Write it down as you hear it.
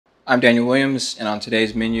I'm Daniel Williams, and on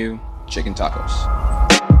today's menu, chicken tacos.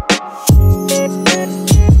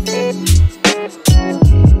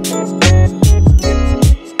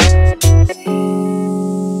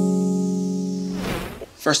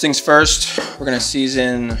 First things first, we're gonna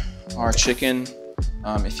season our chicken.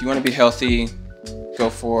 If you want to be healthy, go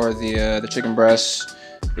for the chicken breast.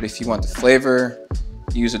 But if you want the flavor,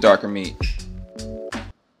 use a darker meat.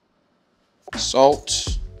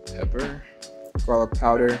 Salt, pepper, garlic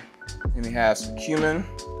powder. Then we have some cumin.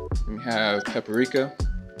 Then we have paprika.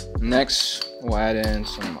 Next, we'll add in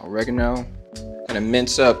some oregano. Gonna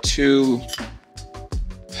mince up 2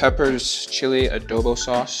 peppers, chili adobo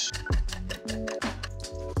sauce.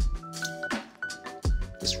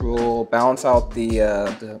 This will balance out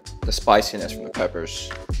the spiciness from the peppers.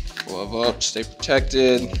 Glove up, stay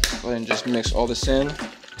protected. Go ahead and just mix all this in.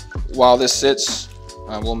 While this sits,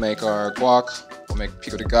 we'll make our guac. We'll make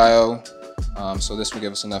Pico de Gallo. So this will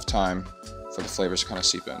give us enough time for the flavors to kind of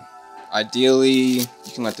seep in. Ideally,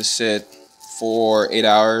 you can let this sit for 8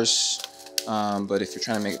 hours. But if you're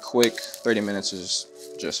trying to make it quick, 30 minutes is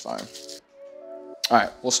just fine. All right,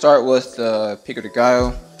 we'll start with the Pico de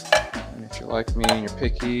Gallo. And if you're like me and you're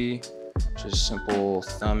picky, just simple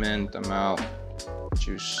thumb in, thumb out.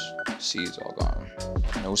 Juice, seeds all gone.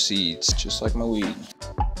 No seeds, just like my weed.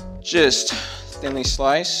 Just thinly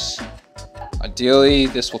slice. Ideally,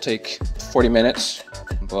 this will take 40 minutes,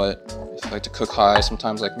 but if you like to cook high,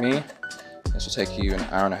 sometimes like me, this will take you an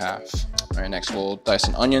hour and a half. All right, next we'll dice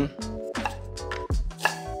an onion.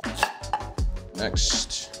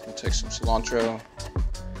 Next, we'll take some cilantro,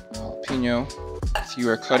 jalapeno. If you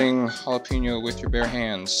are cutting jalapeno with your bare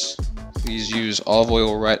hands, please use olive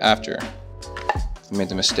oil right after. If you made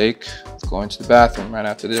the mistake of going to the bathroom right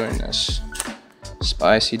after doing this,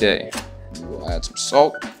 spicy day. We'll add some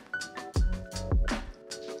salt.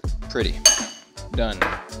 Pretty. Done.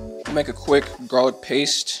 We'll make a quick garlic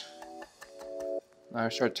paste. Now I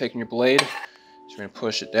start taking your blade. So you're gonna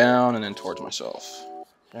push it down and then towards myself.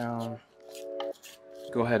 Down.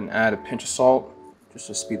 Go ahead and add a pinch of salt just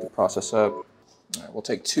to speed the process up. All right, we'll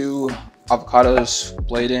take 2 avocados,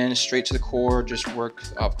 blade in straight to the core, just work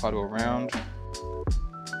the avocado around.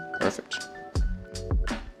 Perfect.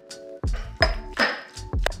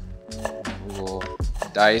 We will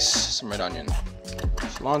dice some red onion.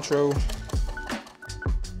 Cilantro,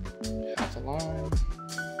 half a lime,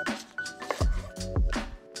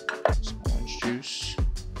 some orange juice,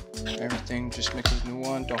 everything just mix into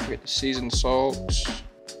one. Don't forget to season the salt,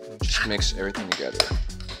 and just mix everything together.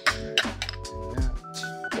 And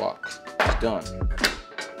that guac is done.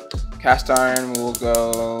 Cast iron will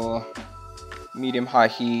go medium-high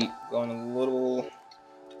heat, going a little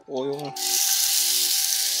oil.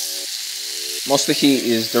 Most of the heat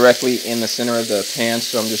is directly in the center of the pan,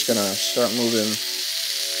 so I'm just gonna start moving.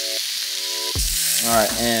 All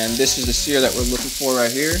right, and this is the sear that we're looking for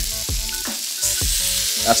right here.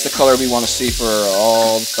 That's the color we want to see for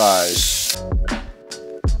all the thighs.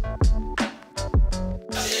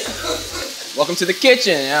 Welcome to the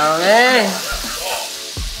kitchen, you know what I mean?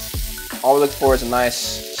 All we look for is a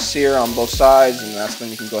nice sear on both sides, and that's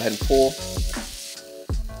when you can go ahead and pull.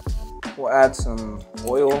 We'll add some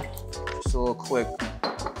oil. Just a little quick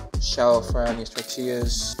shallow fry on these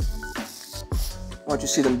tortillas. Once you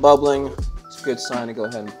see them bubbling, it's a good sign to go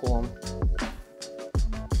ahead and pull them.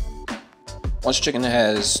 Once your chicken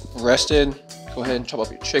has rested, go ahead and chop up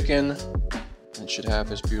your chicken. It should have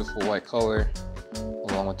this beautiful white color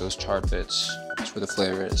along with those charred bits. That's where the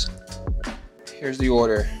flavor is. Here's the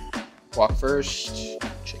order. Guac first,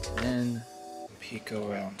 chicken in, pico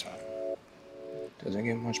right on top. Doesn't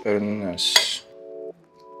get much better than this.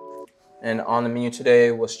 And on the menu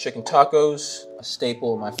today was chicken tacos, a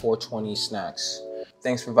staple of my 420 snacks.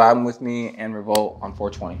 Thanks for vibing with me and Revolt on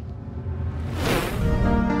 420.